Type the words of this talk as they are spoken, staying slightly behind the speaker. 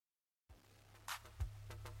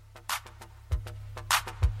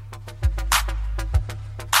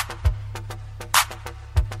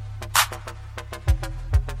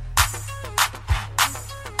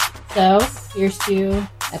So, here's to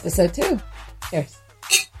episode 2. Cheers.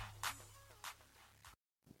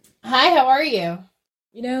 Hi, how are you?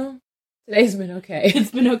 You know, today's been okay.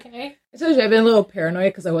 It's been okay? I told you I've been a little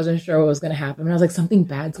paranoid because I wasn't sure what was going to happen. And I was like, something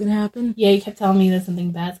bad's going to happen. Yeah, you kept telling me that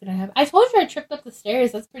something bad's going to happen. I told you I tripped up the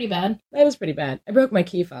stairs. That's pretty bad. That was pretty bad. I broke my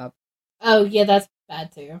key fob. Oh, yeah, that's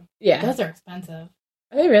bad too. Yeah. Those are expensive.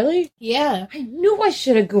 Are they really? Yeah. I knew I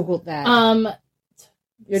should have Googled that.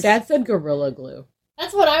 Your dad said Gorilla Glue.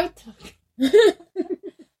 That's what I would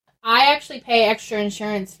I actually pay extra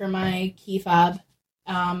insurance for my key fob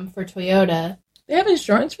for Toyota. They have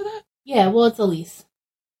insurance for that? Yeah, well, it's a lease.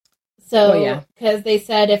 So, yeah. Because they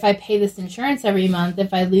said if I pay this insurance every month,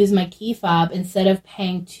 if I lose my key fob, instead of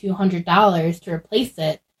paying $200 to replace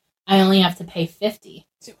it, I only have to pay $50.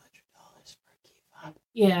 $200 for a key fob.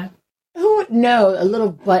 Yeah. Who would know a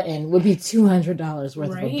little button would be $200 worth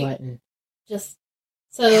of a button?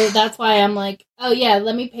 So that's why I'm like, oh yeah,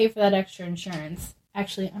 let me pay for that extra insurance.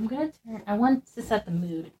 Actually, I want to set the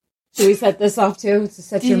mood. Should we set this off too to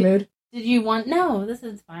set your mood? Did you want? No, this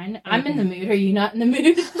is fine. Okay. I'm in the mood. Are you not in the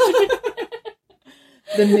mood?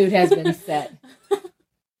 The mood has been set.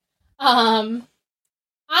 I'm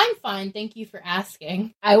fine. Thank you for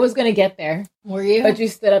asking. I was going to get there. Were you? But you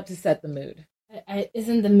stood up to set the mood.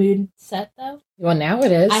 Isn't the mood set, though? Well, now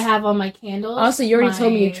it is. I have all my candles. Also, you already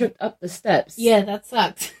told me you tripped up the steps. Yeah, that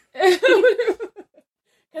sucked. Because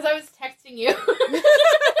I was texting you.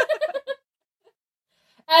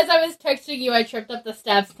 As I was texting you, I tripped up the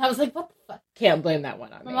steps. And I was like, what the fuck? Can't blame that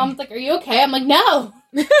one on me. My mom's like, are you okay? I'm like, no.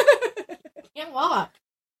 Can't walk.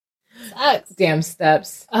 Sucks. Damn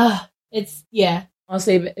steps. Yeah.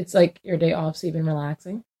 Also, it's like your day off, so you've been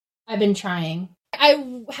relaxing. I've been trying.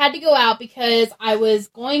 I had to go out because I was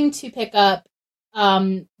going to pick up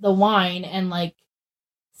the wine and like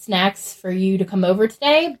snacks for you to come over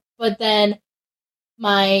today, but then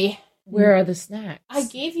where are the snacks? I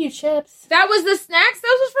gave you chips. That was the snacks?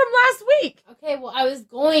 That was from last week. Okay, well, I was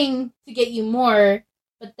going to get you more,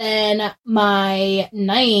 but then my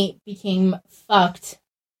night became fucked.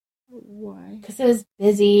 Why? Because it was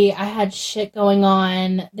busy. I had shit going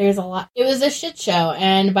on. There's a lot. It was a shit show.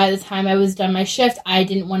 And by the time I was done my shift, I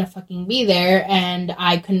didn't want to fucking be there. And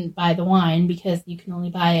I couldn't buy the wine because you can only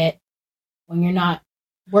buy it when you're not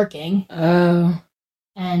working. Oh.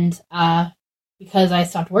 And because I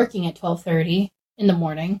stopped working at 12:30 in the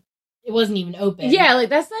morning, it wasn't even open. Yeah, like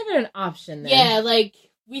that's not even an option then. Yeah, like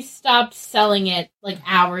we stopped selling it like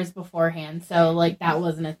hours beforehand, so like that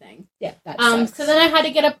wasn't a thing. Yeah, that sucks. So then I had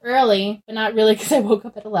to get up early, but not really because I woke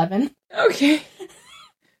up at 11. Okay.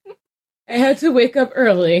 I had to wake up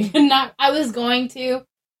early. I was going to,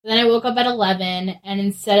 but then I woke up at 11, and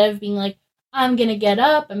instead of being like, I'm gonna get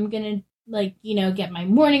up, I'm gonna like, get my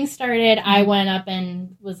morning started, I went up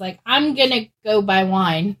and was like, I'm gonna go buy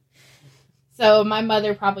wine. So my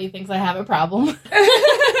mother probably thinks I have a problem.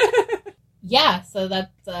 Yeah, so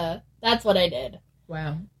that's what I did.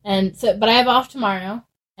 Wow. But I have off tomorrow,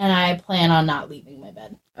 and I plan on not leaving my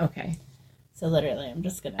bed. Okay. So literally, I'm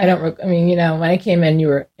just gonna. When I came in, you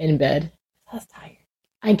were in bed. I was tired.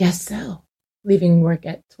 I guess so. Leaving work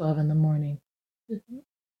at 12 in the morning.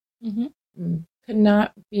 Mm-hmm. Mm-hmm. Could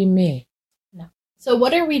not be me. No. So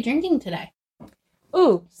what are we drinking today?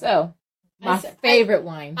 Ooh, so my favorite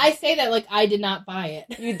wine. I say that like I did not buy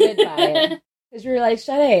it. You did buy it. Because you were like,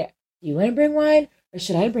 Sade, do you want to bring wine or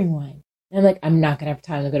should I bring wine? And I'm like, I'm not going to have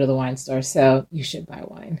time to go to the wine store, so you should buy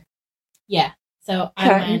wine. Yeah. So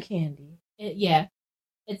Cotton candy. Yeah.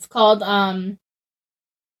 It's called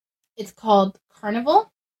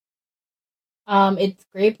Carnival. It's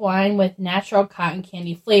grape wine with natural cotton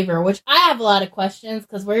candy flavor, which I have a lot of questions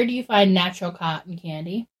because where do you find natural cotton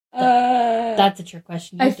candy? That's a trick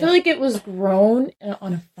question. I feel like it was grown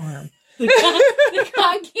on a farm. The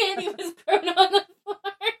cotton candy was grown on the farm.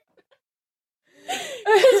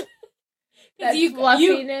 That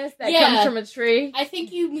fluffiness that comes from a tree. I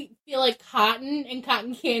think you feel like cotton and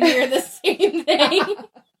cotton candy are the same thing.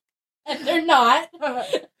 And they're not.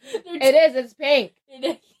 It is. It's pink. It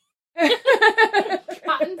is.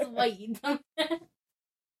 Cotton's white.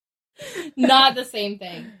 Not the same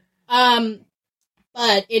thing.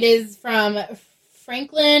 But it is from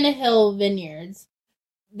Franklin Hill Vineyards.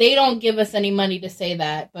 They don't give us any money to say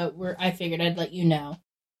that, but I figured I'd let you know.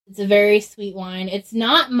 It's a very sweet wine. It's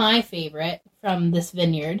not my favorite from this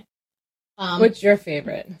vineyard. What's your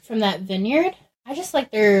favorite? From that vineyard? I just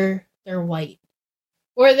like their white.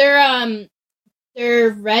 Or their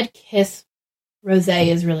Red Kiss Rosé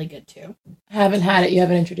is really good too. I haven't had it. You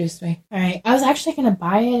haven't introduced me. All right. I was actually going to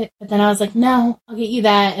buy it, but then I was like, no, I'll get you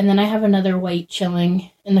that. And then I have another white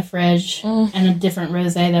chilling in the fridge and a different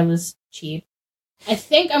rosé that was cheap. I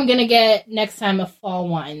think I'm going to get next time a fall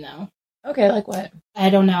wine, though. Okay, like what? I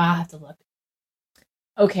don't know. I'll have to look.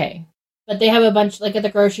 Okay. But they have a bunch, like at the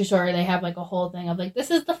grocery store, they have like a whole thing of like,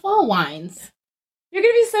 this is the fall wines. You're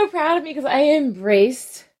going to be so proud of me because I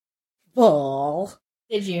embraced fall.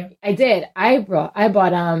 Did you? I did. I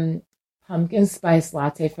bought pumpkin spice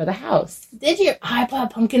latte for the house. Did you? I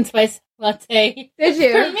bought pumpkin spice latte. Did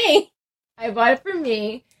you? For me. I bought it for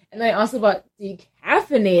me, and I also bought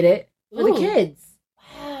decaffeinated for the kids.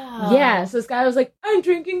 Wow. Yeah, so Sky was like, I'm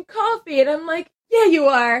drinking coffee, and I'm like, yeah, you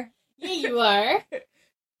are. Yeah, you are.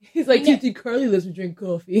 He's like, Titi Carly lets me drink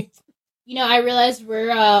coffee. You know, I realized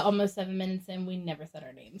we're almost 7 minutes in. We never said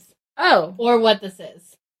our names. Oh. Or what this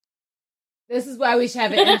is. This is why we should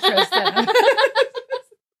have an intro set up.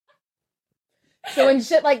 So when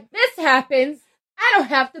shit like this happens, I don't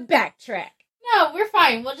have to backtrack. No, we're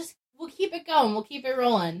fine. We'll keep it going. We'll keep it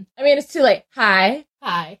rolling. I mean, it's too late. Hi,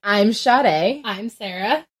 I'm Sade. I'm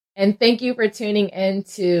Sarah. And thank you for tuning in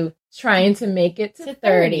to Trying to Make It to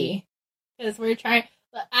 30. Because we're trying...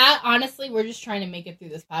 But honestly, we're just trying to make it through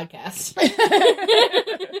this podcast.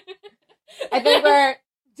 I think we're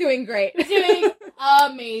doing great. Doing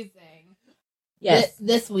amazing. Yes.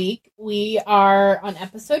 This week, we are on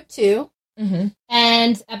episode 2. Mm-hmm.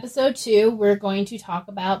 And episode 2, we're going to talk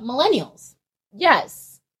about millennials.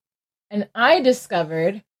 Yes. And I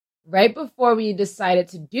discovered, right before we decided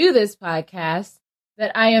to do this podcast,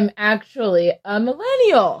 that I am actually a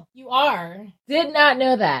millennial. You are. Did not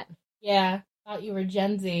know that. Yeah. Thought you were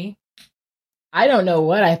Gen Z. I don't know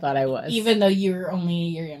what I thought I was. Even though you were only a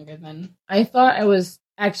year younger than... I thought I was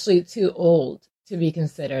actually too old to be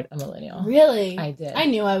considered a millennial. Really? I did. I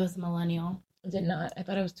knew I was a millennial. I did not. I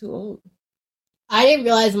thought I was too old. I didn't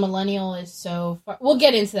realize millennial is so far... We'll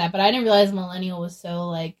get into that, but I didn't realize millennial was so,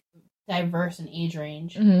 like, diverse in age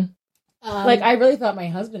range. Mm-hmm. I really thought my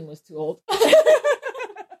husband was too old.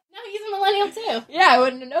 No, he's a millennial, too. Yeah, I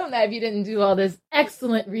wouldn't have known that if you didn't do all this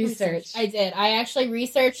excellent research. I did. I actually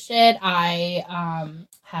researched it. I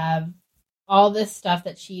have all this stuff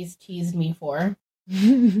that she's teased me for.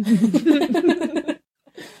 You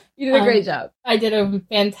did a great job. I did a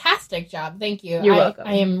fantastic job. Thank you. You're welcome.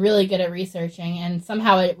 I am really good at researching, and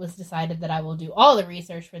somehow it was decided that I will do all the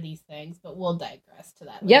research for these things, but we'll digress to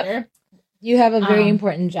that later. You have a very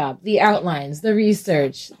important job. The outlines, the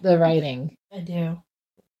research, the writing. I do.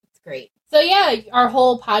 It's great. So yeah, our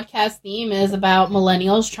whole podcast theme is about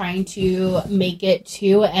millennials trying to make it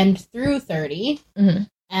to and through 30. Mm-hmm.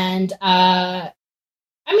 And, I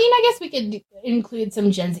mean, I guess we could include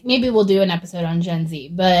some Gen Z. Maybe we'll do an episode on Gen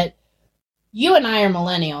Z, but you and I are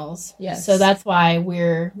millennials. Yes. So that's why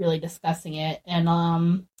we're really discussing it. And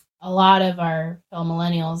a lot of our fellow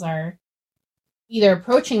millennials are either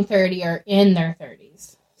approaching 30 or in their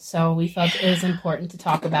 30s. So we felt it was important to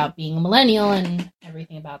talk about being a millennial and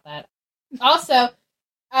everything about that. Also,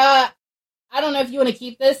 I don't know if you want to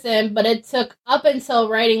keep this in, but it took up until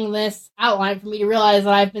writing this outline for me to realize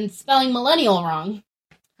that I've been spelling millennial wrong.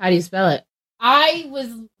 How do you spell it? I was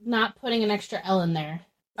not putting an extra L in there.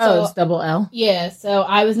 So, it's double L? Yeah, so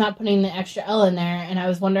I was not putting the extra L in there, and I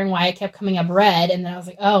was wondering why it kept coming up red, and then I was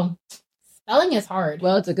like, oh, spelling is hard.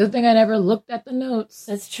 Well, it's a good thing I never looked at the notes.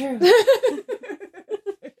 That's true. I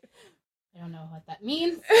don't know what that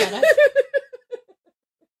means. But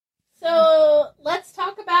So let's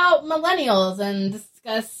talk about millennials and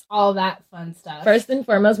discuss all that fun stuff. First and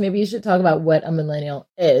foremost, maybe you should talk about what a millennial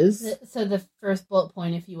is. So the first bullet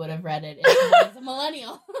point, if you would have read it, is what is a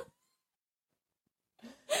millennial.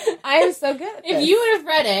 I am so good at this. If you would have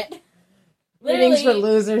read it, Readings for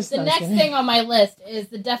losers. the next thing on my list is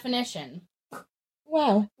the definition.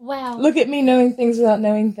 Wow. Wow. Look at me knowing things without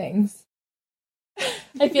knowing things.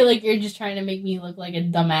 I feel like you're just trying to make me look like a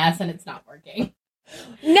dumbass and it's not working.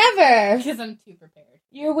 Never! Because I'm too prepared.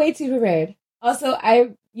 You're way too prepared. Also,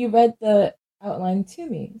 you read the outline to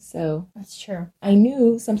me, so That's true. I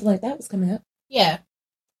knew something like that was coming up. Yeah.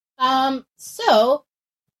 So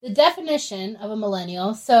the definition of a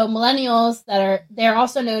millennial. So millennials they're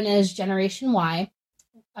also known as Generation Y.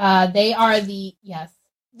 They are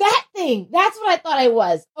That thing! That's what I thought I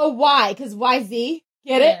was. A Y, because YZ.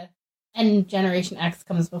 Get it? And Generation X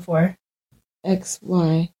comes before X,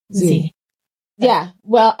 Y, Z. Z. Yeah.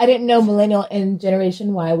 Well, I didn't know millennial and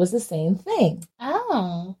Generation Y was the same thing.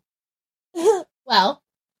 Oh. Well,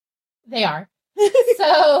 they are.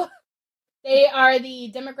 So they are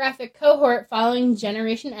the demographic cohort following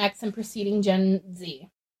Generation X and preceding Gen Z.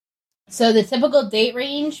 So the typical date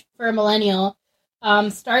range for a millennial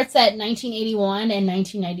starts at 1981 and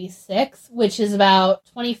 1996, which is about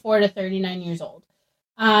 24 to 39 years old.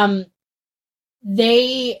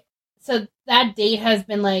 So that date has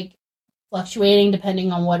been like fluctuating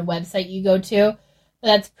depending on what website you go to. But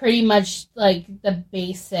that's pretty much like the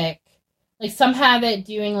basic. Like some have it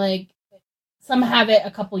doing some have it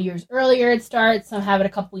a couple years earlier it starts, some have it a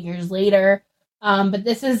couple years later. But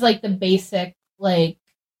this is like the basic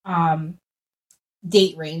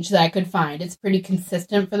date range that I could find. It's pretty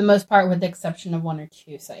consistent for the most part, with the exception of 1 or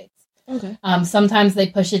 2 sites. Okay. Sometimes they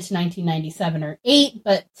push it to 1997 or 8,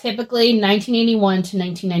 but typically 1981 to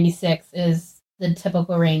 1996 is the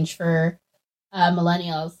typical range for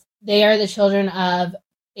millennials. They are the children of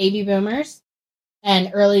baby boomers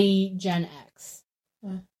and early Gen X.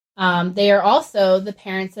 They are also the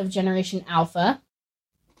parents of Generation Alpha.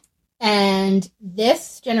 And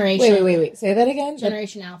this generation... Wait. Say that again?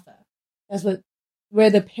 Generation Alpha. That's what... We're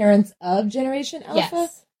the parents of Generation Alpha?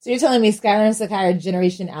 Yes. So you're telling me Skylar and Sakai are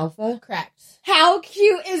Generation Alpha? Correct. How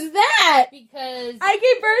cute is that? Because... I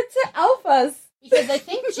gave birth to alphas. Because I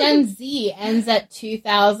think Gen Z ends at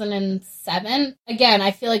 2007. Again,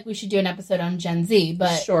 I feel like we should do an episode on Gen Z,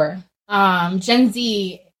 but... Sure. Gen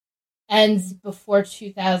Z ends before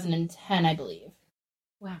 2010, I believe.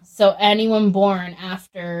 Wow. So anyone born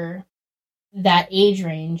after that age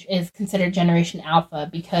range is considered Generation Alpha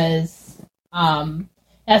because it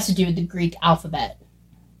has to do with the Greek alphabet.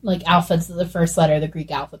 Like alpha's the first letter of the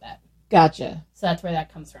Greek alphabet. Gotcha. So that's where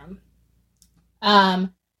that comes from.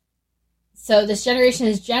 So this generation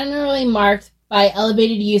is generally marked by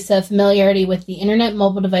elevated use of familiarity with the internet,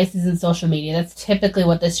 mobile devices, and social media. That's typically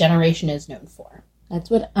what this generation is known for. That's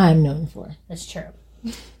what I'm known for. That's true.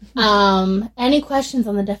 Any questions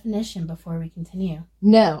on the definition before we continue?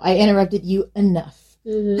 No, I interrupted you enough.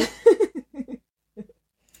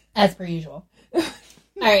 As per usual. All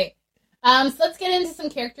right. So let's get into some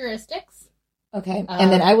characteristics. Okay,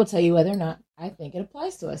 and then I will tell you whether or not I think it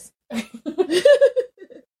applies to us.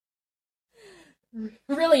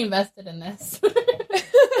 Really invested in this.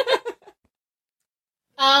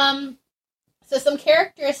 So some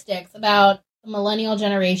characteristics about the millennial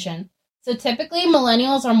generation. So typically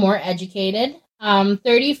millennials are more educated.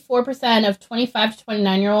 34% of 25 to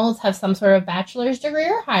 29-year-olds have some sort of bachelor's degree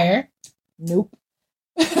or higher. Nope.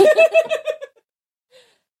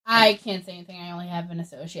 I can't say anything. I only have an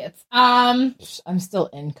associate's. I'm still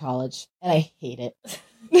in college, and I hate it.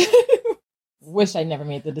 Wish I never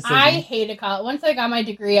made the decision. I hated college. Once I got my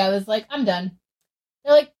degree, I was like, I'm done.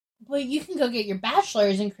 They're like, well, you can go get your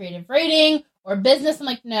bachelor's in creative writing or business. I'm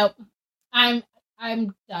like, nope. I'm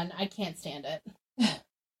done. I can't stand it.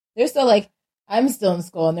 They're still like, I'm still in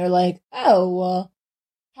school, and they're like, oh, well,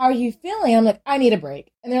 how are you feeling? I'm like, I need a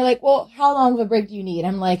break. And they're like, well, how long of a break do you need?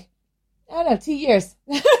 I'm like, I don't know, 2 years.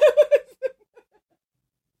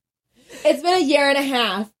 It's been a year and a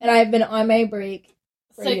half, and I've been on my break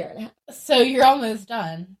for a year and a half. So you're almost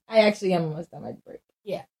done. I actually am almost done my break.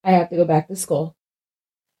 Yeah. I have to go back to school.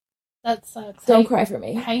 That sucks. Don't cry for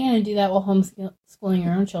me. How are you going to do that while homeschooling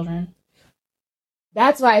your own children?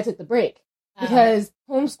 That's why I took the break. Because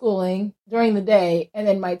homeschooling during the day and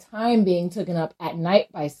then my time being taken up at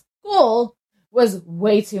night by school was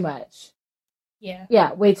way too much. Yeah.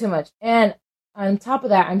 Yeah, way too much. And on top of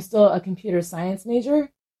that, I'm still a computer science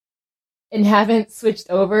major and haven't switched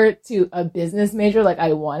over to a business major like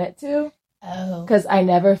I wanted to. Oh. Because I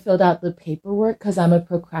never filled out the paperwork because I'm a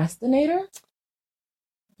procrastinator.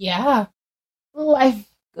 Yeah. Life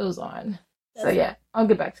goes on. So yeah, I'll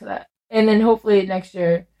get back to that. And then hopefully next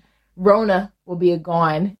year, Rona will be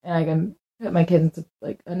gone and I can put my kids into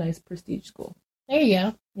like a nice prestige school. There you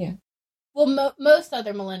go. Yeah. Well, most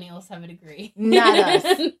other millennials have a degree. Not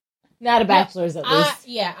us. Not a bachelor's at least.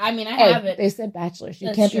 Yeah, I mean, I hey, have it. They said bachelor's. You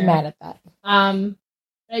That's can't true. be mad at that.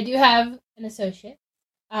 But I do have an associate.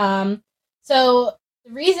 So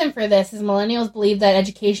the reason for this is millennials believe that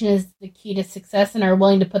education is the key to success and are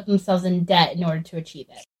willing to put themselves in debt in order to achieve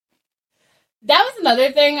it. That was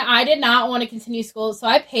another thing. I did not want to continue school, so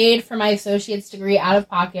I paid for my associate's degree out of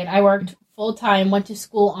pocket. I worked full-time, went to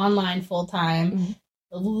school online full-time,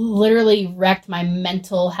 literally wrecked my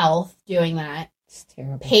mental health doing that. It's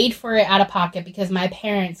terrible. Paid for it out of pocket because my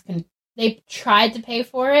parents they tried to pay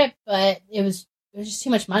for it, but it was just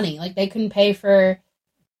too much money. Like, they couldn't pay for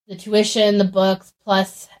the tuition, the books,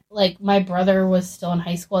 plus, like, my brother was still in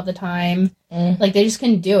high school at the time. Like, they just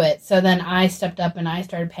couldn't do it. So then I stepped up and I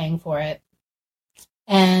started paying for it.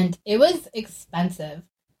 And it was expensive.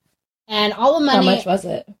 And all the money... How much was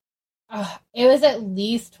it? It was at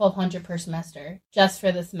least $1,200 per semester, just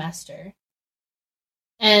for the semester.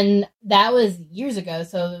 And that was years ago,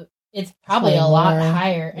 so it's probably a lot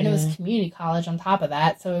higher. And it was community college on top of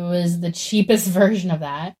that, so it was the cheapest version of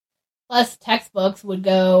that. Plus, textbooks would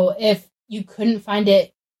go, if you couldn't find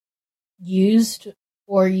it used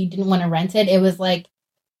or you didn't want to rent it, it was like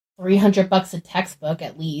 $300 a textbook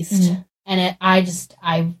at least. And I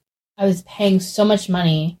was paying so much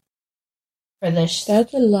money for this.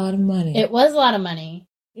 That's a lot of money. It was a lot of money.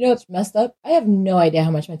 You know what's messed up? I have no idea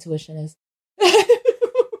how much my tuition is.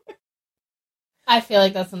 I feel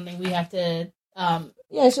like that's something we have to...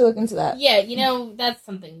 yeah, I should look into that. Yeah, that's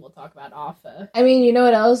something we'll talk about off. I mean, you know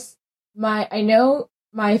what else? I know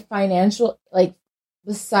my financial, like,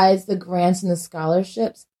 besides the grants and the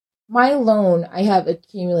scholarships, my loan, I have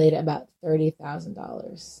accumulated about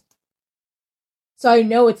 $30,000. So I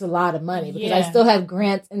know it's a lot of money because I still have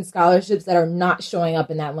grants and scholarships that are not showing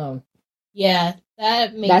up in that loan. Yeah,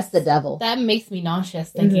 that's the devil. That makes me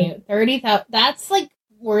nauseous thinking 30,000. That's like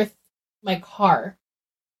worth my car,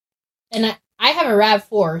 and I have a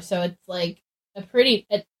Rav4, so it's like a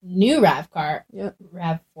new Rav car. Yep,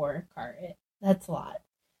 Rav4 car. That's a lot.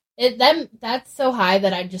 That's so high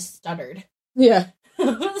that I just stuttered. Yeah,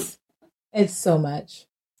 it's so much.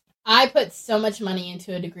 I put so much money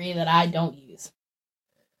into a degree that I don't use.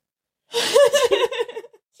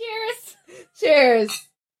 Cheers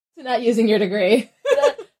to not using your degree.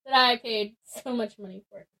 that I paid so much money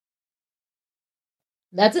for.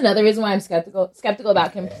 That's another reason why I'm skeptical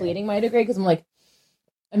about completing my degree, because I'm like,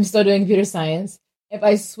 I'm still doing computer science. If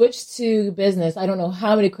I switch to business, I don't know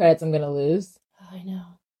how many credits I'm going to lose. Oh, I know.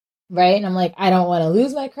 Right? And I'm like, I don't want to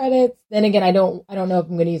lose my credits. Then again, I don't know if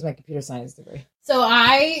I'm going to use my computer science degree. So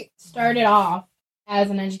I started off as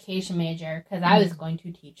an education major because I was going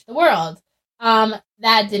to teach the world.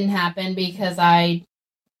 That didn't happen because I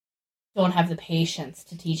don't have the patience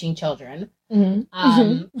to teaching children.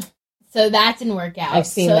 So that didn't work out. I've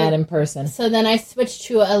seen that in person. So then I switched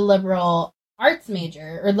to a liberal arts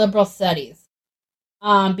major or liberal studies.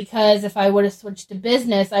 Because if I would have switched to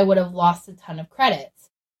business, I would have lost a ton of credits.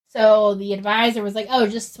 So the advisor was like, oh,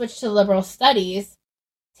 just switch to liberal studies,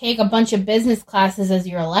 take a bunch of business classes as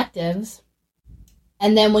your electives,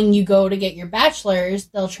 and then when you go to get your bachelor's,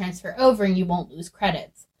 they'll transfer over and you won't lose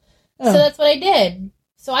credits. So that's what I did.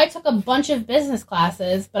 So I took a bunch of business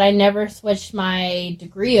classes, but I never switched my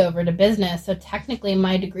degree over to business. So technically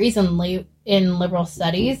my degree's in liberal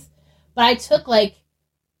studies, but I took like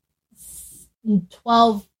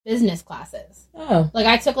 12 business classes. Like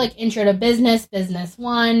I took like intro to business, business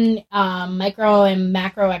one, micro and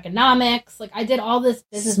macroeconomics. Like I did all this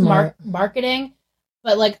business marketing,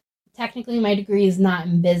 but like technically my degree is not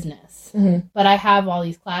in business, but I have all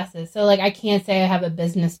these classes. So like I can't say I have a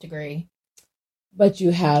business degree. But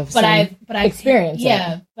you have I've experience.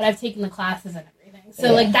 But I've taken the classes and everything.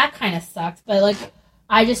 So like that kind of sucked. But like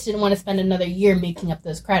I just didn't want to spend another year making up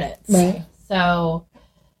those credits. Right. So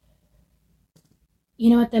you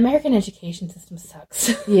know what? The American education system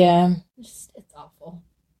sucks. Yeah. It's awful.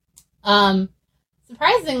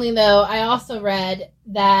 Surprisingly though, I also read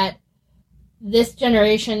that this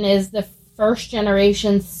generation is the first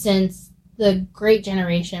generation since the Great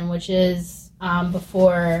Generation, which is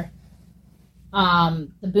before the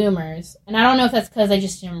boomers. And I don't know if that's because I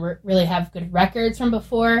just didn't really have good records from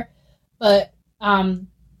before, but the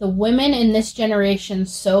women in this generation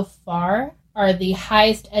so far are the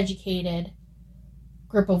highest educated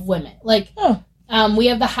group of women. Like, we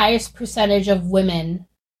have the highest percentage of women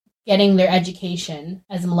getting their education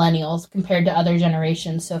as millennials compared to other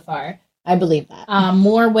generations so far. I believe that.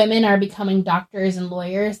 More women are becoming doctors and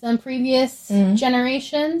lawyers than previous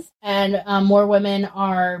generations, and more women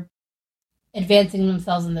are advancing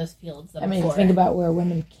themselves in those fields than before. Think about where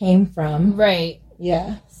women came from. Right.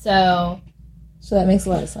 Yeah. So that makes a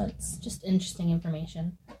lot of sense. Just interesting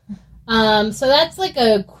information. So that's like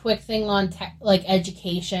a quick thing on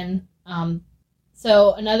education.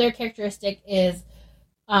 So another characteristic is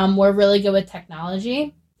we're really good with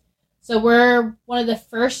technology. So we're one of the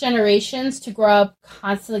first generations to grow up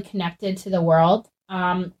constantly connected to the world.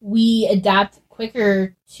 We adapt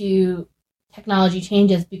quicker to technology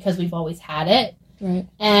changes because we've always had it. Right.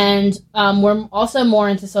 And we're also more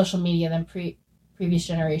into social media than previous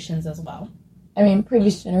generations as well. I mean,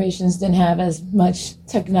 previous generations didn't have as much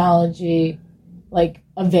technology, like,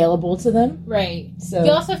 available to them. Right. So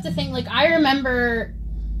you also have to think, like, I remember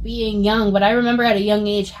being young, but I remember at a young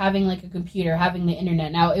age having, like, a computer, having the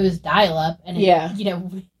internet. Now, it was dial-up, and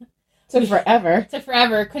it, took forever.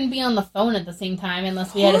 Couldn't be on the phone at the same time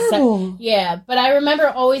unless we had a set. Yeah, but I remember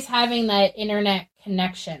always having that internet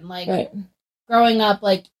connection. Like, growing up,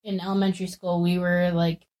 like, in elementary school, we were,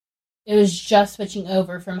 like, it was just switching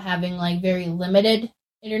over from having, like, very limited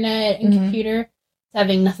internet and computer to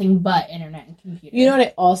having nothing but internet and computer. You know what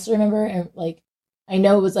I also remember? And, like, I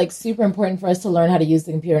know it was, like, super important for us to learn how to use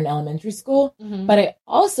the computer in elementary school, but I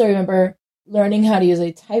also remember learning how to use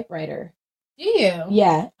a typewriter. Do you?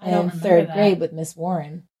 Yeah, in third grade with Miss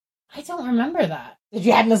Warren. I don't remember that. Did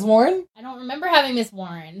you have Miss Warren? I don't remember having Miss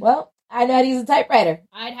Warren. Well, I know how to use a typewriter.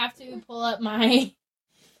 I'd have to pull up my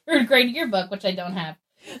 3rd grade yearbook, which I don't have.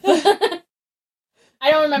 I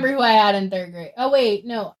don't remember who I had in 3rd grade. Oh, wait,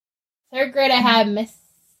 no. 3rd grade, I had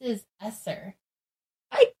Mrs. Esser.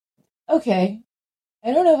 Okay.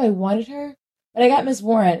 I don't know if I wanted her, but I got Miss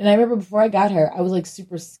Warren. And I remember before I got her, I was like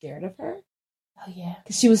super scared of her. Oh, yeah.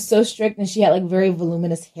 Because she was so strict and she had like very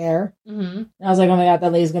voluminous hair. Mm-hmm. And I was like, oh my God,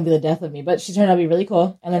 that lady's going to be the death of me. But she turned out to be really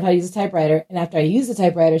cool. I learned how to use a typewriter. And after I used the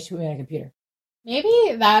typewriter, she put me on a computer.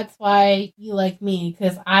 Maybe that's why you like me,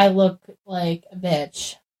 because I look like a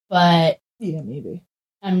bitch, but Yeah, maybe.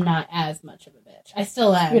 I'm not as much of a bitch. I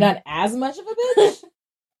still am. You're not as much of a bitch?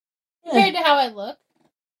 Compared to how I look.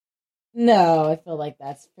 No, I feel like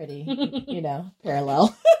that's pretty,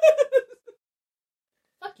 parallel.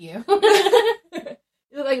 Fuck you.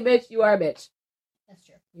 You look like a bitch, you are a bitch. That's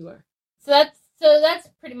true. You are. So that's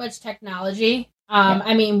pretty much technology. Yeah.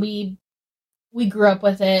 I mean, we grew up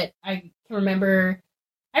with it. I remember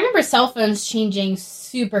cell phones changing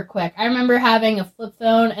super quick. I remember having a flip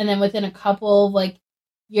phone, and then within a couple of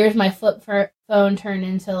years, my flip phone turned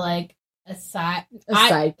into a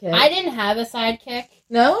sidekick. I didn't have a sidekick.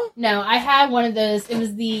 No, I had one of those. It was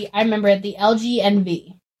I remember the LG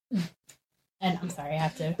NV. And I'm sorry, I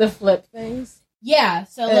have to. The flip things. Yeah,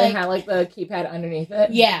 so and it had the keypad underneath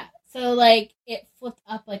it. Yeah, so it flipped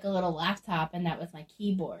up like a little laptop, and that was my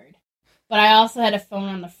keyboard. But I also had a phone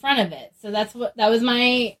on the front of it, so that was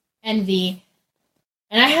my NV.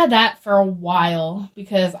 And I had that for a while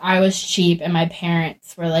because I was cheap, and my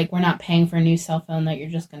parents were like, "We're not paying for a new cell phone that you're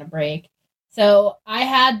just gonna break." So I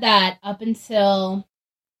had that up until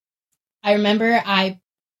I remember I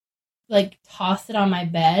tossed it on my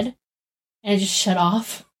bed, and it just shut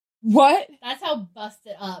off. What? That's how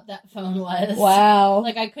busted up that phone was. Wow.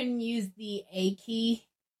 I couldn't use the A key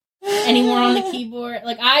anymore on the keyboard.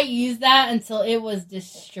 I used that until it was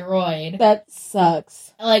destroyed. That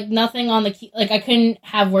sucks. Nothing on the key. I couldn't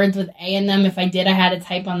have words with A in them. If I did, I had to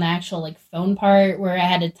type on the actual phone part where I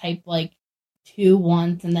had to type 2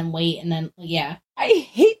 once and then wait and then yeah. I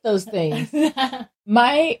hate those things.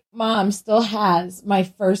 My mom still has my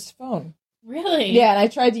first phone. Really? Yeah, and I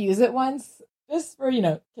tried to use it once. Just for,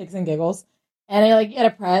 kicks and giggles. And I, had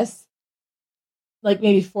to press,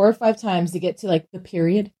 maybe 4 or 5 times to get to, the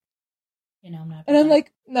period. I'm not. And I'm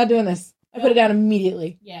not doing this. I put it down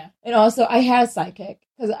immediately. Yeah. And also, I had a sidekick.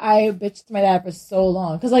 Because I bitched my dad for so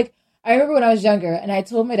long. Because, I remember when I was younger, and I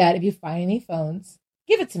told my dad, if you find any phones,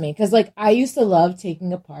 give it to me. Because, I used to love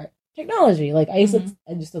taking apart technology. I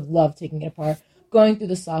used to love taking it apart. Going through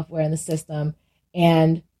the software and the system.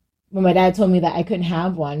 And when my dad told me that I couldn't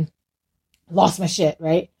have one, lost my shit,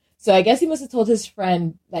 right? So I guess he must have told his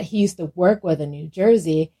friend that he used to work with in New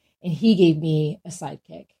Jersey, and he gave me a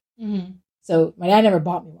sidekick. Mm-hmm. So my dad never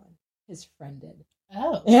bought me one. His friend did.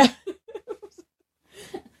 Oh. Yeah.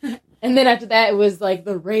 And then after that, it was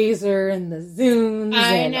the Razor and the Zooms.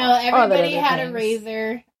 I know. Everybody had things. a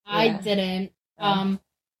Razor. Yeah. I didn't. Oh.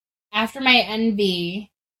 After my NV,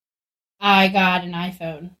 I got an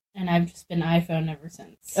iPhone, and I've just been iPhone ever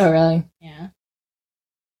since. Oh, really? Yeah.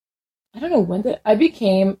 I don't know I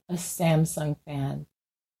became a Samsung fan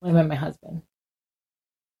when I met my husband.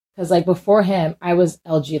 Because before him, I was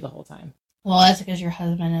LG the whole time. Well, that's because your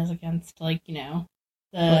husband is against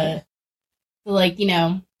the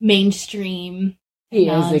mainstream.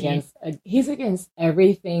 Technology. He's against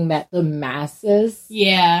everything that the masses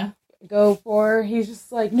go for. He's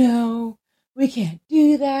just no, we can't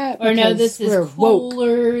do that. Or no, this is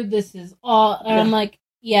cooler. Woke. This is all. And I'm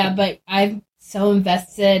yeah, but I've so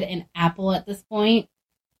invested in Apple at this point.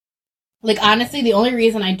 Honestly, the only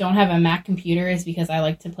reason I don't have a Mac computer is because I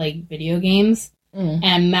like to play video games.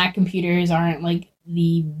 And Mac computers aren't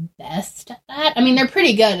the best at that. I mean, they're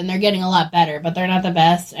pretty good and they're getting a lot better, but they're not the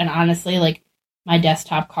best. And honestly, my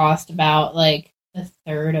desktop cost about a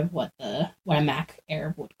third of what a Mac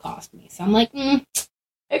Air would cost me. So I'm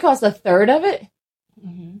It costs a third of it?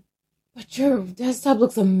 Mm-hmm. But your desktop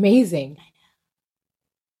looks amazing. I know.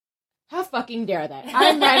 How fucking dare that?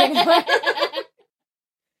 I'm writing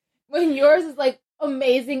when yours is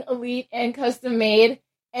amazing, elite, and custom made,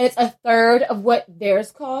 and it's a third of what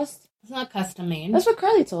theirs cost. It's not custom made. That's what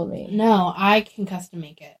Carly told me. No, I can custom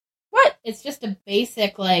make it. What? It's just a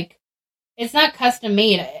basic it's not custom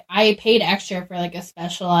made. I paid extra for a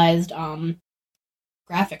specialized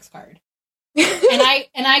graphics card.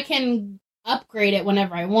 and I can upgrade it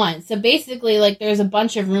whenever I want. So basically there's a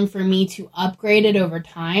bunch of room for me to upgrade it over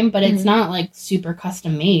time, but it's not super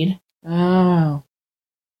custom made. Oh.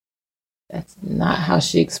 That's not how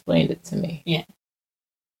she explained it to me. Yeah.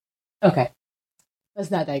 Okay.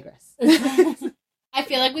 Let's not digress. I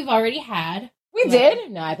feel like we've already had. We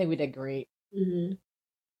did? No, I think we did great. Mm-hmm.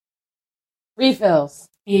 Refills.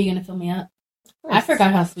 Are you gonna fill me up? I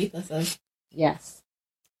forgot how sweet this is. Yes.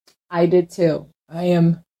 I did too. I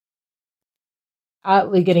am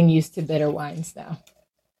oddly getting used to bitter wines now.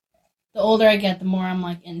 The older I get, the more I'm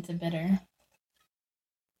like into bitter.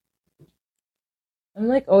 I'm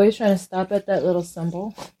like always trying to stop at that little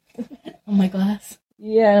symbol. Oh my glass.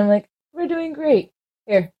 Yeah, I'm like, we're doing great.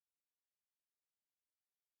 Here.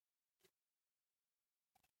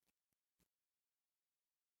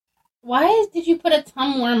 Why did you put a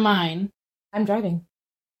ton more in mine? I'm driving.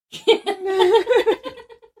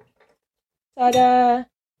 Ta-da! All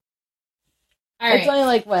right. It's only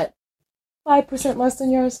like, what, 5% less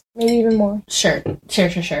than yours? Maybe even more. Sure.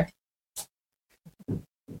 Okay.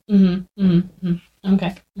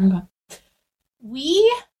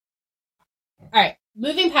 Alright,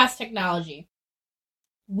 moving past technology.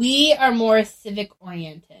 We are more civic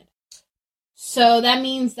oriented. So that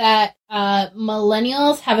means that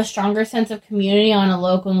millennials have a stronger sense of community on a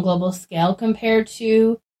local and global scale compared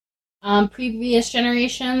to previous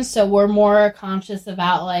generations. So we're more conscious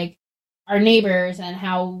about like our neighbors and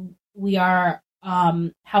how we are,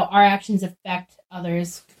 how our actions affect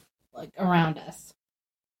others like around us.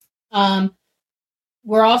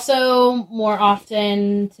 We're also more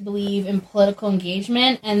often to believe in political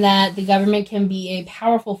engagement and that the government can be a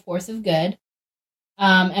powerful force of good.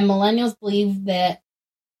 And millennials believe that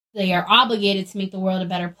they are obligated to make the world a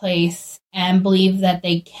better place and believe that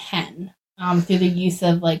they can through the use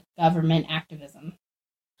of like government activism.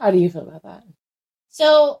 How do you feel about that?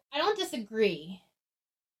 So I don't disagree.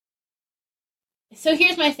 So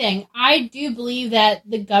here's my thing. I do believe that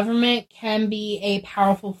the government can be a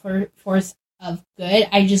powerful force of good.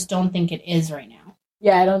 I just don't think it is right now.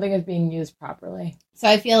 Yeah, I don't think it's being used properly. So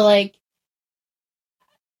I feel like,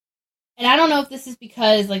 and I don't know if this is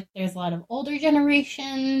because like there's a lot of older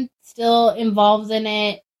generation still involved in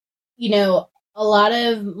it. You know, a lot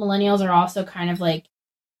of millennials are also kind of like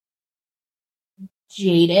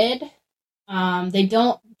jaded. They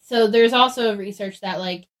don't. So there's also research that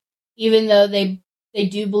like even though they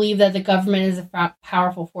do believe that the government is a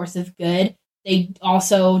powerful force of good, they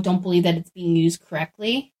also don't believe that it's being used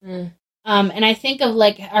correctly. And I think of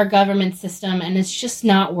like our government system and it's just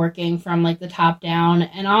not working from like the top down.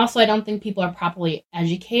 And also I don't think people are properly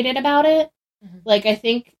educated about it. Mm-hmm. Like I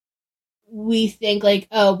think we think like,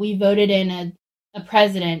 oh, we voted in a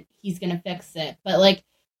president, he's going to fix it. But like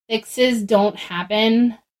fixes don't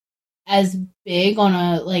happen as big on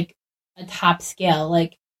a top scale.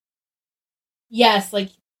 Like, yes, like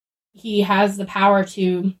he has the power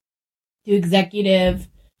to do executive,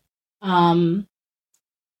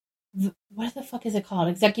 what the fuck is it called?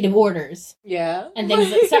 Executive orders. Yeah. And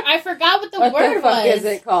things like, so I forgot what the word was. What the fuck is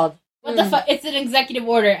it called? What the fuck? It's an executive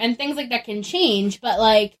order and things like that can change, but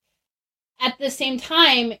like at the same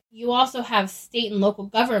time, you also have state and local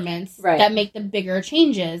governments that make the bigger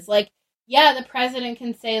changes. Like, yeah, the president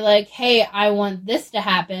can say like, hey, I want this to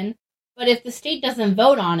happen. But if the state doesn't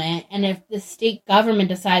vote on it, and if the state government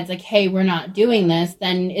decides like, hey, we're not doing this,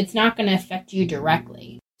 then it's not going to affect you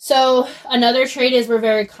directly. So another trait is we're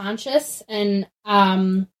very conscious, and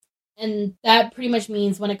that pretty much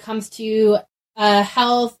means when it comes to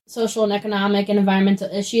health, social and economic and environmental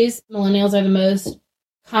issues, millennials are the most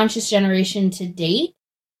conscious generation to date.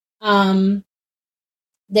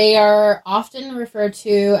 They are often referred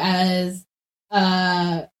to as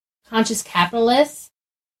conscious capitalists.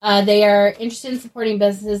 They are interested in supporting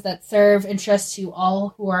businesses that serve interests to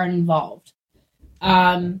all who are involved.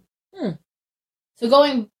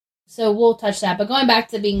 So we'll touch that, but going back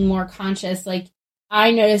to being more conscious, like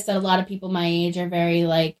I noticed that a lot of people my age are very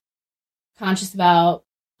like conscious about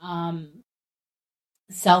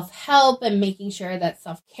self-help and making sure that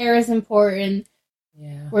self-care is important.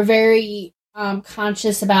 Yeah. We're very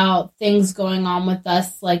conscious about things going on with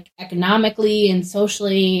us, like economically and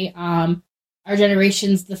socially. Our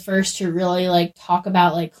generation's the first to really like talk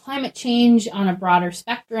about like climate change on a broader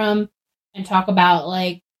spectrum and talk about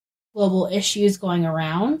like global issues going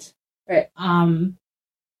around. Right. And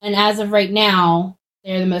as of right now,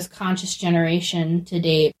 they're the most conscious generation to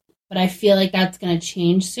date. But I feel like that's going to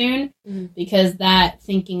change soon because that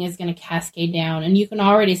thinking is going to cascade down. And you can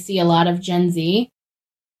already see a lot of Gen Z,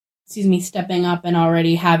 stepping up and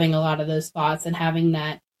already having a lot of those thoughts and having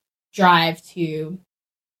that drive to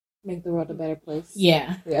make the world a better place.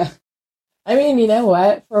 Yeah. Yeah. I mean, you know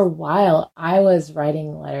what? For a while, I was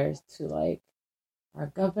writing letters to, like, our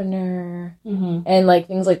governor and, like,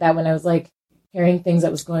 things like that. When I was, like, hearing things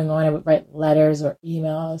that was going on, I would write letters or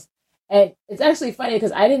emails. And it's actually funny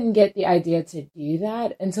because I didn't get the idea to do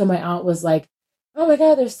that until my aunt was like, oh my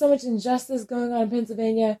God, there's so much injustice going on in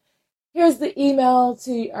Pennsylvania. Here's the email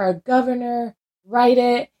to our governor, write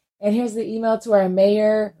it. And here's the email to our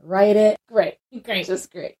mayor, write it. Great.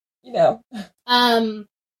 Just great. You know. So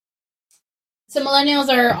millennials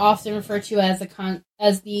are often referred to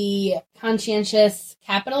as the conscientious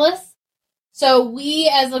capitalists. So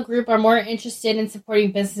we as a group are more interested in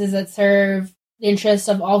supporting businesses that serve the interests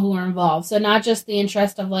of all who are involved. So not just the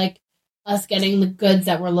interest of like us getting the goods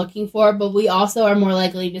that we're looking for, but we also are more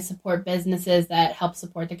likely to support businesses that help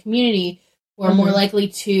support the community. We're more likely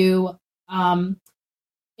to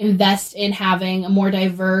invest in having a more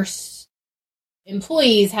diverse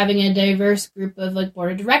employees, having a diverse group of like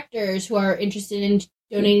board of directors who are interested in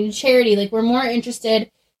donating to charity. Like we're more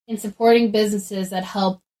interested in supporting businesses that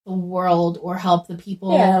help the world or help the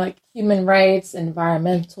people. Yeah, like human rights,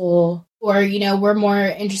 environmental. Or, you know, we're more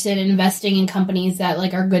interested in investing in companies that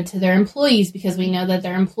like are good to their employees because we know that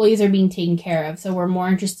their employees are being taken care of. So we're more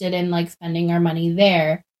interested in like spending our money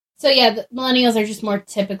there. So yeah, the millennials are just more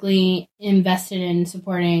typically invested in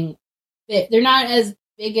supporting. They're not as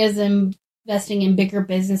big as investing in bigger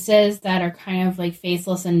businesses that are kind of like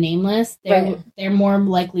faceless and nameless. They're more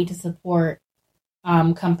likely to support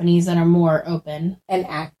companies that are more open and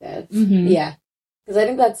active. Yeah, because I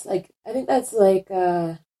think that's like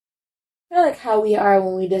kind of like how we are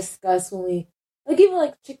when we even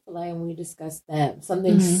like Chick-fil-A when we discuss them.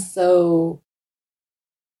 Something so,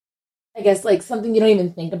 I guess, like something you don't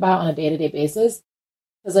even think about on a day-to-day basis.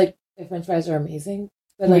 Because like their french fries are amazing.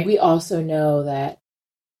 But like we also know that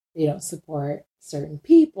they don't support certain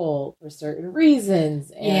people for certain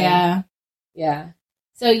reasons. And, yeah.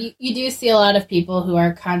 So you do see a lot of people who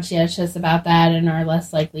are conscientious about that and are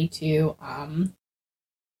less likely to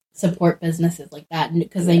support businesses like that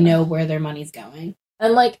because they know where their money's going.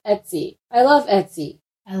 And like Etsy. I love Etsy.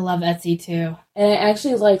 I love Etsy too. And I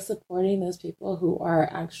actually like supporting those people who are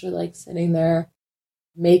actually like sitting there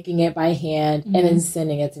making it by hand and then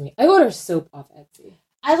sending it to me. I order soap off Etsy.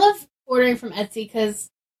 I love ordering from Etsy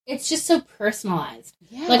because it's just so personalized.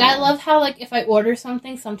 Yeah. Like I love how like if I order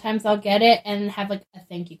something, sometimes I'll get it and have like a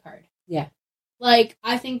thank you card. Yeah. Like,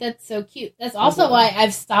 I think that's so cute. That's also why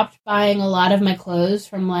I've stopped buying a lot of my clothes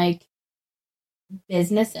from, like,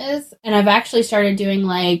 businesses. And I've actually started doing,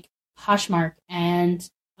 like, Poshmark and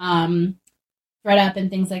ThredUp and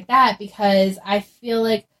things like that because I feel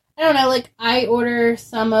like, I don't know, like, I order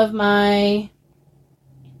some of my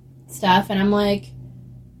stuff and I'm like,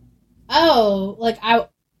 oh, like,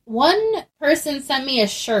 one person sent me a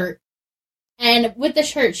shirt and with the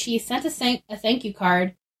shirt, she sent a thank you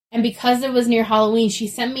card. And because it was near Halloween, she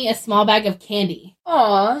sent me a small bag of candy.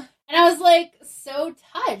 Aww. And I was, like, so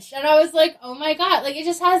touched. And I was like, oh, my God. Like, it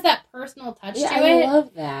just has that personal touch to it. I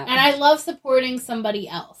love that. And I love supporting somebody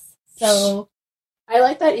else. So. I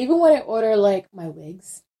like that even when I order, like, my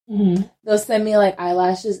wigs. They'll send me, like,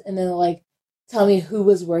 eyelashes and then they'll, like, tell me who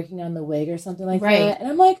was working on the wig or something like that. And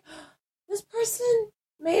I'm like, this person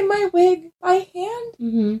made my wig by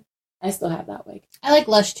hand? I still have that wig. I like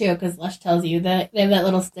Lush too because Lush tells you that they have that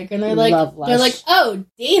little sticker and they're like, oh,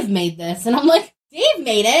 Dave made this, and I'm like, Dave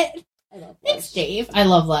made it. I love Lush. Thanks, Dave. I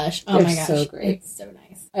love Lush. Oh my gosh, so great. It's so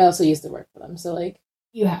nice. I also used to work for them, so like,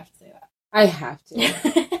 you have to say that. I have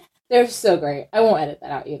to. They're so great. I won't edit that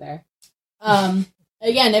out either.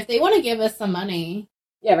 Again, if they want to give us some money,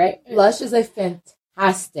 yeah, right. Lush is a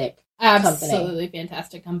fantastic, absolutely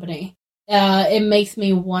fantastic company. It makes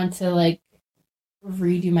me want to like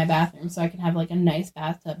redo my bathroom so I can have like a nice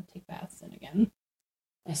bathtub to take baths in again.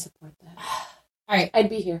 I support that. All right. I'd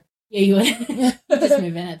be here. Yeah, you would. Just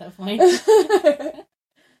move in at that point.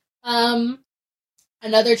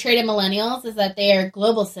 Another trait of millennials is that they are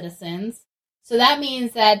global citizens. So that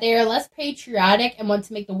means that they are less patriotic and want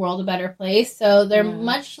to make the world a better place. So they're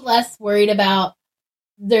much less worried about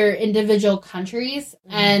their individual countries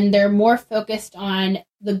and they're more focused on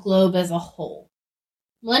the globe as a whole.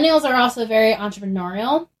 Millennials are also very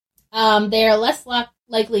entrepreneurial. They are less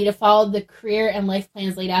likely to follow the career and life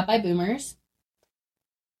plans laid out by boomers.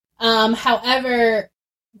 However,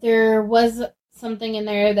 there was something in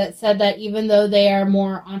there that said that even though they are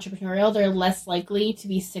more entrepreneurial, they're less likely to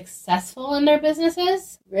be successful in their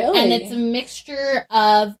businesses. Really? And it's a mixture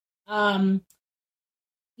of,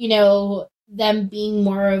 them being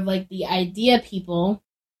more of like the idea people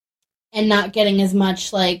and not getting as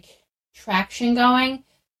much like traction going.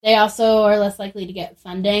 They also are less likely to get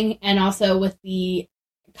funding, and also with the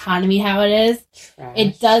economy how it is,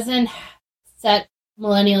 it doesn't set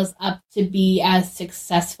millennials up to be as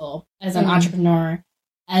successful as an entrepreneur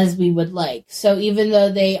as we would like. So even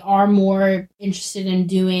though they are more interested in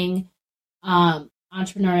doing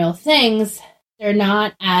entrepreneurial things, they're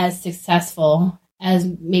not as successful as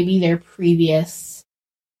maybe their previous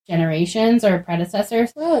generations or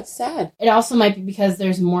predecessors. Well, it's sad. It also might be because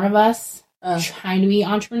there's more of us trying to be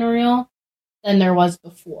entrepreneurial than there was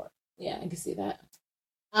before. Yeah, I can see that.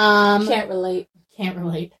 Can't relate.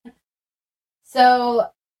 So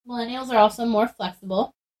millennials are also more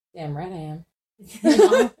flexible. Damn right I am.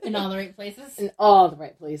 in all the right places. In all the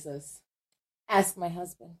right places. Ask my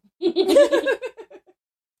husband. He's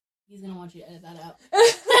gonna want you to edit that out.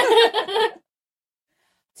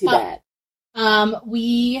 Too bad.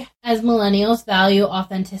 We as millennials value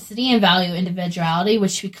authenticity and value individuality,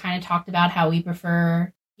 which we kind of talked about how we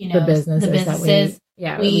prefer, the businesses.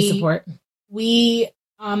 That we support. We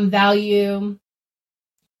value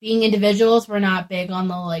being individuals. We're not big on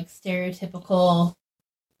the like stereotypical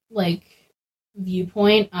like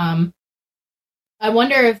viewpoint. I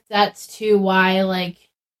wonder if that's too why like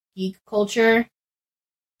geek culture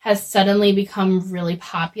has suddenly become really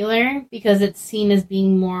popular because it's seen as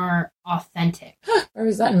being more authentic. Where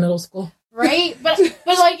was that in middle school? Right? But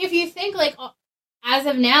like if you think like as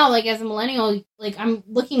of now, like as a millennial, like I'm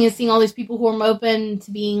looking and seeing all these people who are open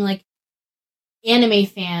to being like anime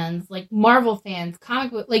fans, like Marvel fans,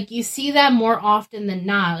 comic book, like you see that more often than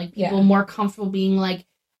not. Like people more comfortable being like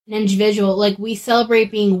an individual. Like we celebrate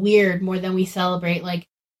being weird more than we celebrate like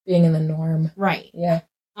being in the norm. Right. Yeah.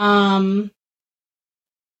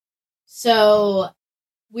 So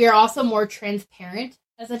we are also more transparent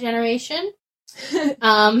as a generation.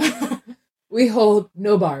 We hold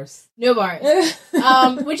no bars. No bars.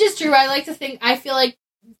 Which is true. I feel like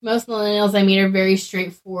most millennials I meet are very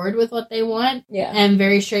straightforward with what they want. Yeah. And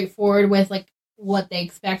very straightforward with like what they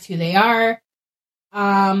expect, who they are.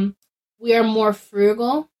 We are more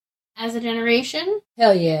frugal as a generation.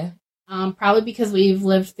 Hell yeah. Probably because we've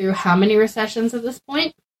lived through how many recessions at this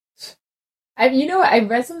point? I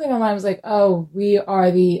read something online. I was like, oh, we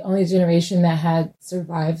are the only generation that had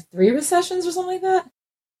survived 3 recessions or something like that.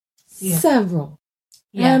 Yeah. Several.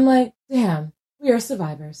 Yeah. And I'm like, damn, we are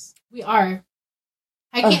survivors. We are.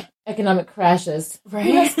 I can't. Economic crashes. Right.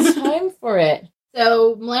 Who has time for it?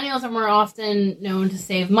 So millennials are more often known to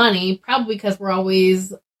save money, probably because we're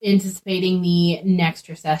always anticipating the next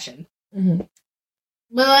recession. Mm-hmm.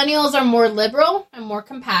 Millennials are more liberal and more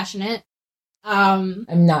compassionate. I'm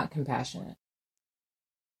not compassionate.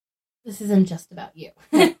 This isn't just about you.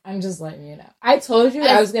 I'm just letting you know. I told you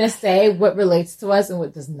I was going to say what relates to us and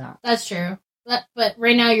what does not. That's true. But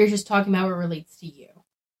right now you're just talking about what relates to you.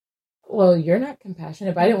 Well, you're not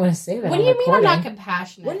compassionate, but I didn't want to say that. What do you mean I'm not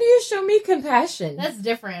compassionate? When do you show me compassion? That's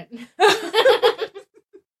different.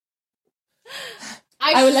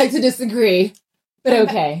 I would like to disagree, but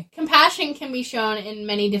okay. Compassion can be shown in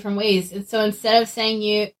many different ways. And so instead of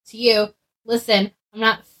saying to you, listen, I'm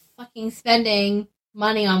not fucking spending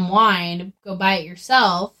money on wine, go buy it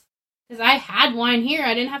yourself. Because I had wine here.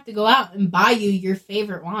 I didn't have to go out and buy you your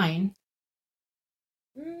favorite wine.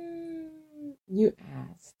 You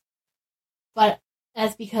asked. But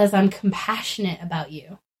that's because I'm compassionate about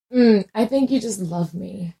you. I think you just love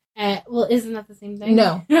me. Well, isn't that the same thing?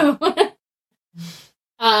 No.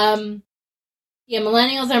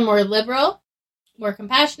 Millennials are more liberal, more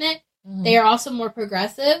compassionate. Mm-hmm. They are also more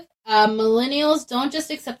progressive. Millennials don't just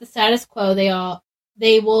accept the status quo.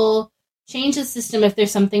 They will change the system if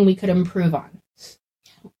there's something we could improve on.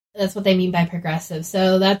 That's what they mean by progressive.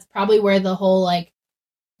 So that's probably where the whole, like,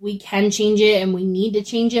 we can change it and we need to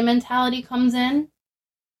change it mentality comes in.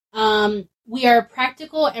 We are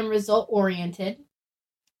practical and result-oriented.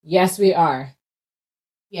 Yes, we are.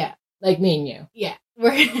 Yeah. Like me and you. Yeah.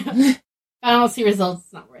 If I don't see results,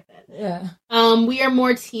 it's not worth it. Yeah. We are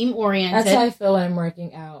more team-oriented. That's how I feel when I'm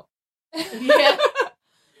working out. Yeah.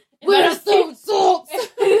 Where's the results?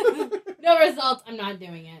 No results. I'm not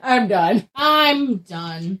doing it. I'm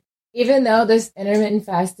done. Even though there's intermittent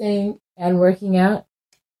fasting and working out,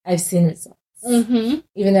 I've seen results. Mm-hmm.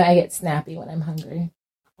 Even though I get snappy when I'm hungry.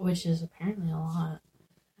 Which is apparently a lot.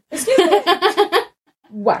 Excuse me?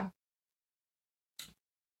 Wow.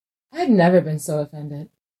 I've never been so offended.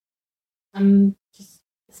 I'm just...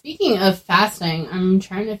 Speaking of fasting, I'm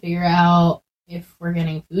trying to figure out if we're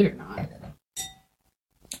getting food or not.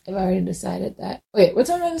 I've already decided that. Wait, what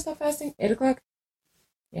time am I going to stop fasting? 8 o'clock?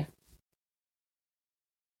 Yeah.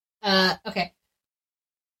 Okay.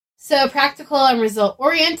 So, practical and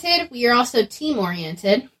result-oriented. We are also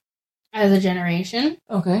team-oriented as a generation.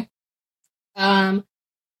 Okay. We are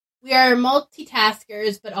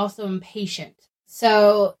multitaskers, but also impatient.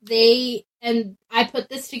 So, and I put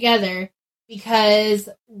this together because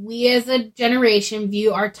we as a generation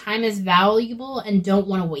view our time as valuable and don't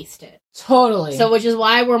want to waste it. Totally. So, which is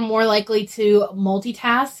why we're more likely to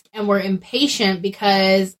multitask, and we're impatient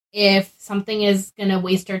because if something is going to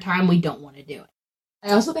waste our time, we don't want to do it.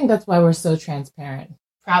 I also think that's why we're so transparent.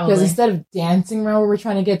 Probably. Because instead of dancing around where we're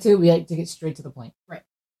trying to get to, we like to get straight to the point. Right.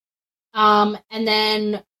 And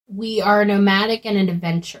then we are nomadic and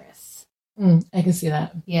adventurous. I can see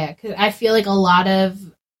that. Yeah, because I feel like a lot of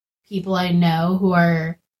people I know who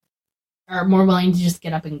are more willing to just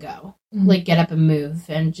get up and go. Mm-hmm. Like, get up and move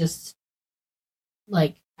and just,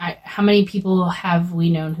 like, how many people have we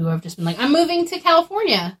known who have just been like, I'm moving to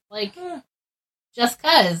California? Like, just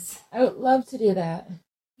cuz. I would love to do that.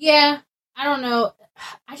 Yeah, I don't know.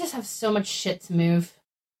 I just have so much shit to move.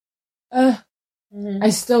 I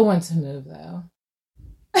still want to move, though.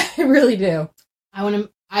 I really do.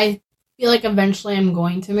 I feel like eventually I'm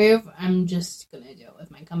going to move. I'm just going to do it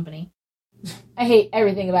with my company. I hate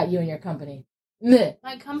everything about you and your company. Meh.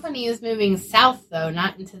 My company is moving south, though,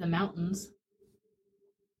 not into the mountains.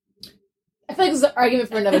 I feel like this is an argument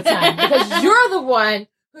for another time. Because you're the one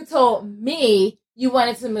who told me you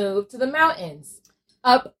wanted to move to the mountains.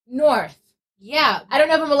 Up north. Yeah. I don't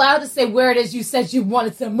know if I'm allowed to say where it is you said you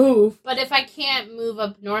wanted to move. But if I can't move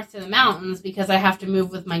up north to the mountains because I have to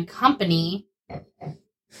move with my company.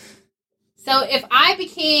 So if I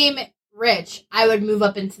became rich, I would move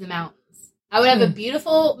up into the mountains. I would have a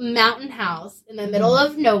beautiful mountain house in the middle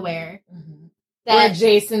of nowhere. Where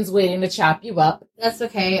Jason's waiting to chop you up. That's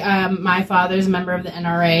okay. My father's a member of the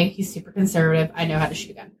NRA. He's super conservative. I know how to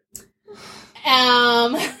shoot a gun.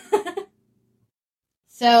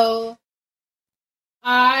 So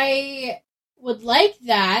I would like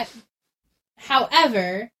that.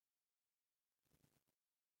 However,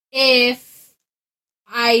 if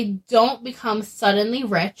I don't become suddenly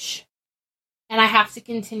rich and I have to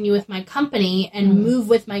continue with my company and move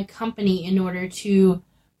with my company in order to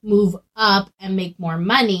move up and make more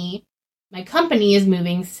money, my company is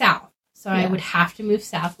moving south. So I would have to move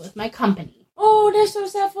south with my company. Oh, that's so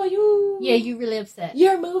sad for you. Yeah, you really upset.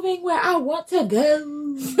 You're moving where I want to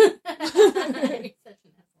go. You're such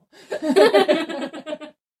an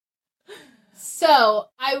asshole. So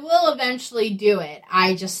I will eventually do it.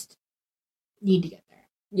 I just need to get there.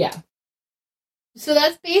 Yeah. So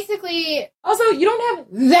that's basically... Also, you don't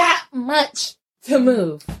have that much to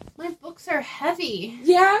move. My books are heavy.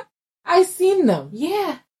 Yeah, I seen them.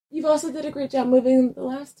 Yeah. You've also did a great job moving the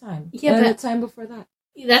last time. Yeah, and but the time before that.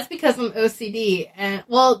 That's because I'm OCD. And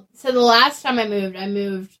well, so the last time I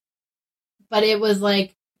moved, but it was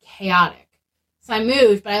like chaotic. So I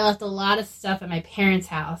moved, but I left a lot of stuff at my parents'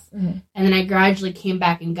 house, and then I gradually came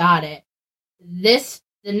back and got it.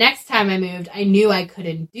 The next time I moved, I knew I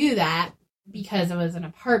couldn't do that because it was an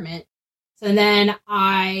apartment. So then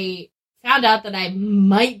I found out that I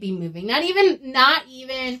might be moving. Not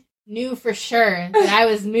even knew for sure that I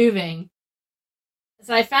was moving.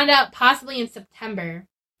 So I found out possibly in September.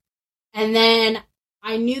 And then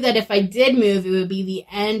I knew that if I did move, it would be the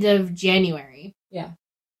end of January. Yeah.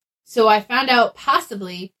 So I found out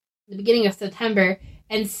possibly the beginning of September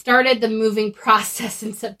and started the moving process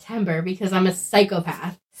in September because I'm a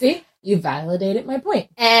psychopath. See? You validated my point.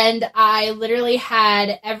 And I literally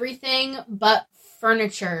had everything but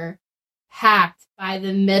furniture packed by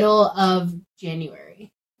the middle of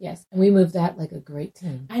January. Yes, and we moved that like a great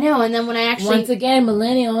team. I know, and then when I actually... Once again,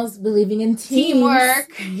 millennials believing in teams.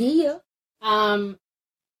 Teamwork. Yeah.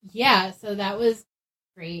 Yeah, so that was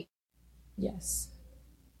great. Yes.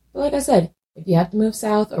 But like I said, if you have to move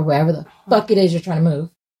south or wherever the fuck it is you're trying to move,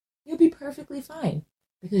 you'll be perfectly fine.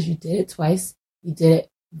 Because you did it twice, you did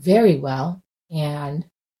it very well, and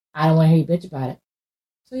I don't want to hear you bitch about it.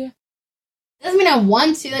 So yeah. Doesn't mean I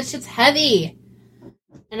want to, that shit's heavy.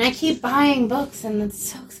 And I keep buying books, and it's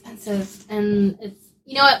so expensive. And it's,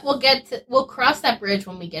 you know what, we'll cross that bridge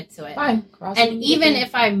when we get to it. Fine. And even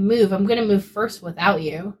if I move, I'm going to move first without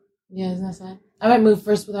you. Yeah, isn't that sad? I might move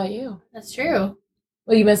first without you. That's true.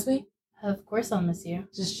 Will you miss me? Of course I'll miss you.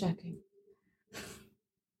 Just checking.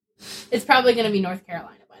 It's probably going to be North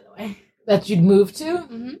Carolina, by the way. That you'd move to?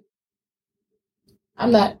 Mm-hmm.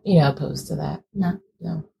 I'm not, opposed to that. No.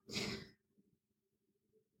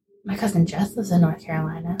 My cousin Jess lives in North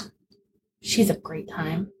Carolina. She's a great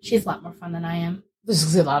time. She's a lot more fun than I am. This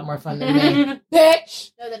is a lot more fun than me.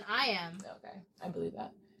 Bitch! No, than I am. Okay, I believe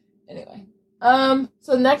that. Anyway.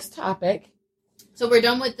 So next topic. So we're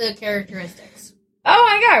done with the characteristics. Oh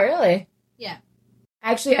my god, really? Yeah.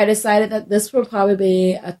 Actually, I decided that this will probably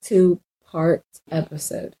be a 2-part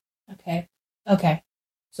episode. Okay.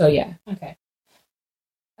 So yeah. Okay.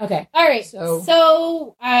 All right.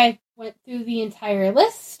 So I went through the entire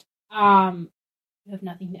list. You have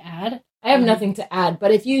nothing to add? I have nothing to add,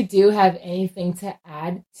 but if you do have anything to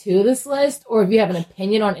add to this list, or if you have an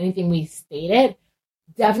opinion on anything we stated,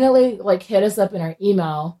 definitely like hit us up in our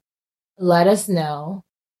email. Let us know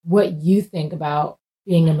what you think about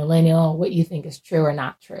being a millennial, what you think is true or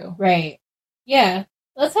not true. Right. Yeah.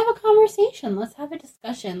 Let's have a conversation. Let's have a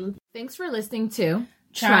discussion. Thanks for listening to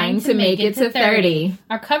Trying to Make It to 30.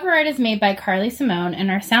 Our cover art is made by Carly Simone,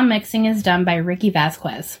 and our sound mixing is done by Ricky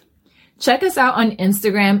Vasquez. Check us out on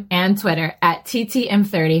Instagram and Twitter at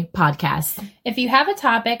TTM30 Podcast. If you have a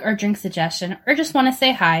topic or drink suggestion or just want to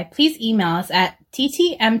say hi, please email us at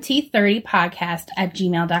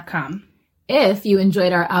ttmt30podcast@gmail.com. If you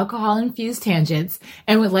enjoyed our alcohol-infused tangents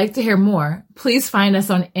and would like to hear more, please find us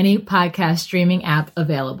on any podcast streaming app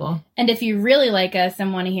available. And if you really like us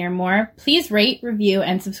and want to hear more, please rate, review,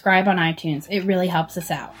 and subscribe on iTunes. It really helps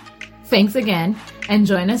us out. Thanks again, and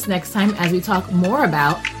join us next time as we talk more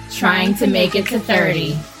about trying to make it to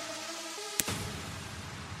 30.